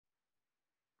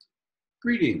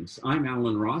Greetings, I'm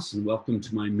Alan Ross and welcome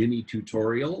to my mini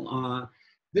tutorial.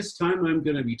 This time I'm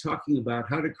going to be talking about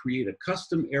how to create a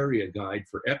custom area guide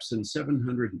for Epson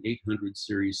 700 and 800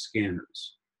 series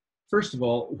scanners. First of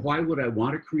all, why would I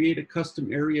want to create a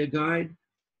custom area guide?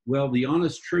 Well, the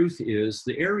honest truth is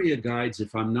the area guides,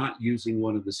 if I'm not using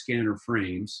one of the scanner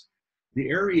frames,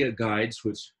 the area guides,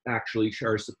 which actually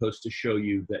are supposed to show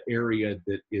you the area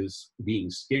that is being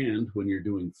scanned when you're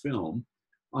doing film,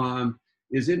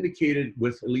 is indicated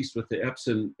with, at least with the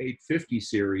Epson 850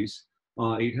 series,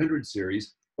 800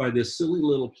 series, by this silly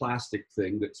little plastic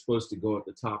thing that's supposed to go at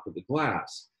the top of the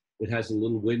glass. It has a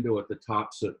little window at the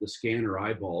top so that the scanner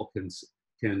eyeball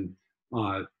can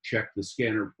check the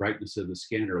scanner brightness of the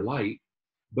scanner light.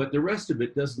 But the rest of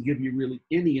it doesn't give you really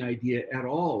any idea at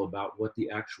all about what the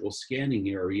actual scanning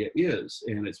area is.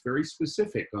 And it's very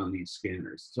specific on these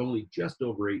scanners. It's only just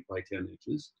over 8 by 10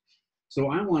 inches. So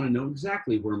I want to know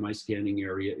exactly where my scanning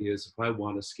area is if I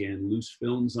want to scan loose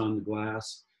films on the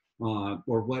glass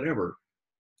or whatever.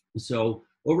 So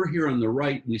over here on the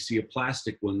right, we see a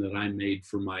plastic one that I made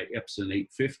for my Epson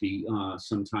 850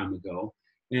 some time ago.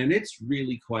 And it's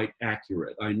really quite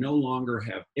accurate. I no longer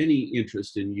have any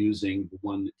interest in using the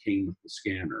one that came with the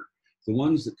scanner. The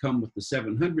ones that come with the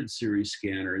 700 series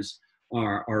scanners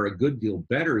are a good deal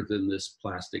better than this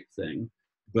plastic thing,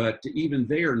 but even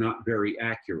they are not very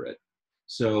accurate.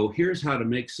 So here's how to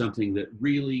make something that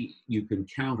really you can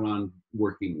count on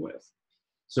working with.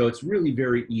 So it's really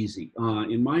very easy.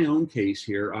 In my own case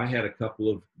here, I had a couple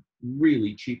of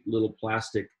really cheap little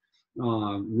plastic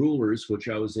rulers, which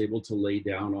I was able to lay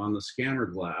down on the scanner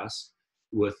glass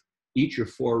with each of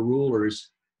 4 rulers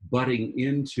butting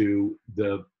into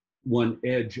the one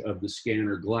edge of the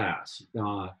scanner glass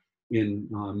in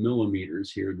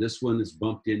millimeters here. This one is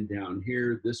bumped in down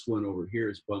here. This one over here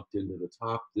is bumped into the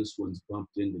top. This one's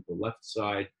bumped into the left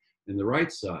side and the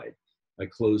right side. I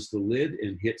close the lid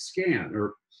and hit scan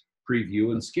or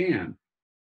preview and scan.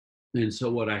 And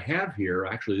so what I have here,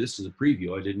 actually this is a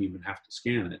preview, I didn't even have to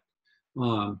scan it.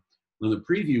 On the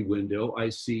preview window, I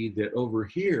see that over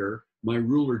here, my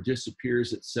ruler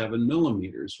disappears at 7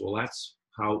 millimeters. Well, that's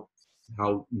how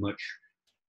much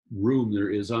room there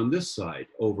is on this side.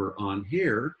 Over on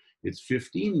here, it's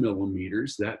 15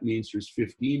 millimeters. That means there's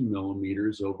 15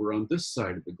 millimeters over on this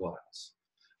side of the glass.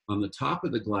 On the top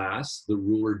of the glass, the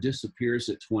ruler disappears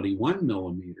at 21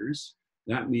 millimeters.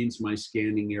 That means my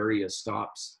scanning area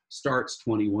starts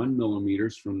 21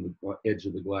 millimeters from the edge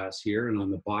of the glass here, and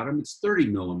on the bottom it's 30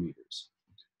 millimeters.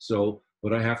 So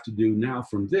what I have to do now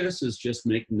from this is just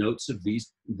make notes of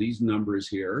these numbers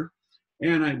here.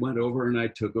 And I went over and I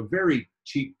took a very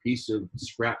cheap piece of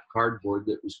scrap cardboard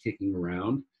that was kicking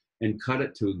around and cut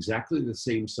it to exactly the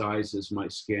same size as my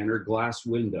scanner glass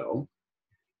window.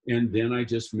 And then I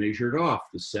just measured off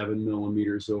the 7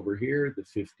 millimeters over here, the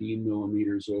 15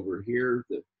 millimeters over here,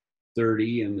 the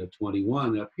 30 and the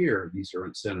 21 up here. These are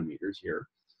in centimeters here.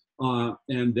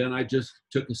 And then I just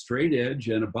took a straight edge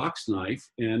and a box knife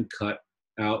and cut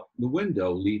out the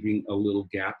window, leaving a little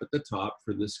gap at the top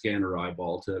for the scanner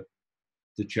eyeball to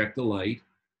check the light.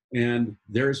 And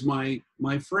there's my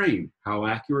frame. How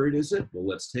accurate is it? Well,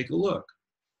 let's take a look.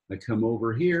 I come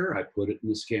over here, I put it in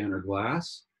the scanner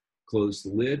glass, close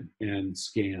the lid and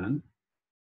scan,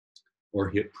 or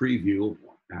hit preview.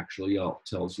 Actually, it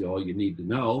tells you all you need to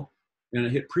know. And I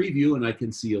hit preview and I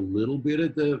can see a little bit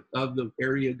of the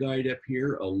area guide up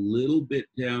here, a little bit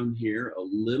down here, a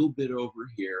little bit over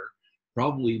here.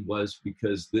 Probably was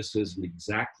because this isn't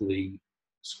exactly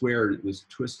squared. It was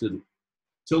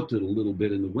tilted a little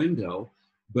bit in the window.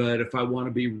 But if I want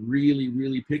to be really,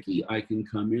 really picky, I can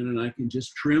come in and I can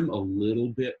just trim a little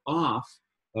bit off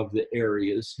of the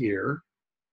areas here.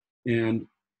 And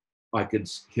I could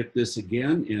hit this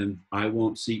again and I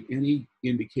won't see any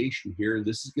indication here.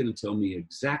 This is going to tell me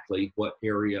exactly what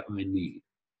area I need.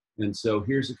 And so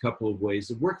here's a couple of ways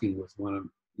of working with one of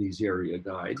these area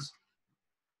guides.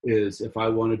 Is if I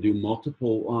want to do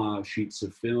multiple sheets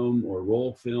of film or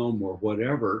roll film or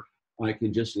whatever, I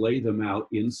can just lay them out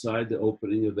inside the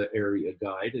opening of the area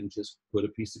guide and just put a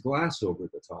piece of glass over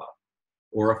the top.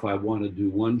 Or if I want to do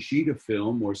one sheet of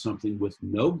film or something with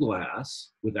no glass,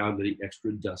 without any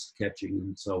extra dust catching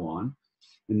and so on.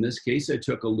 In this case, I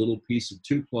took a little piece of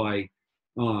 2-ply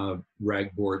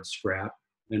ragboard scrap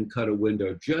and cut a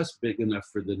window just big enough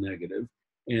for the negative.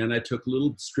 And I took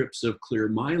little strips of clear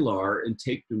mylar and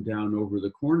taped them down over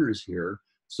the corners here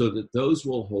so that those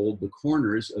will hold the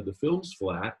corners of the films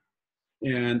flat.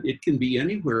 And it can be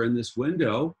anywhere in this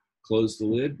window. Close the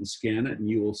lid and scan it, and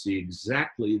you will see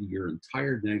exactly your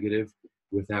entire negative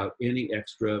without any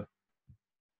extra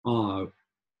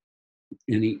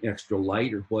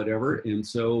light or whatever. And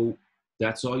so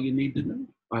That's all you need to know.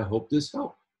 I hope this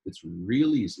helped. It's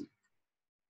real easy.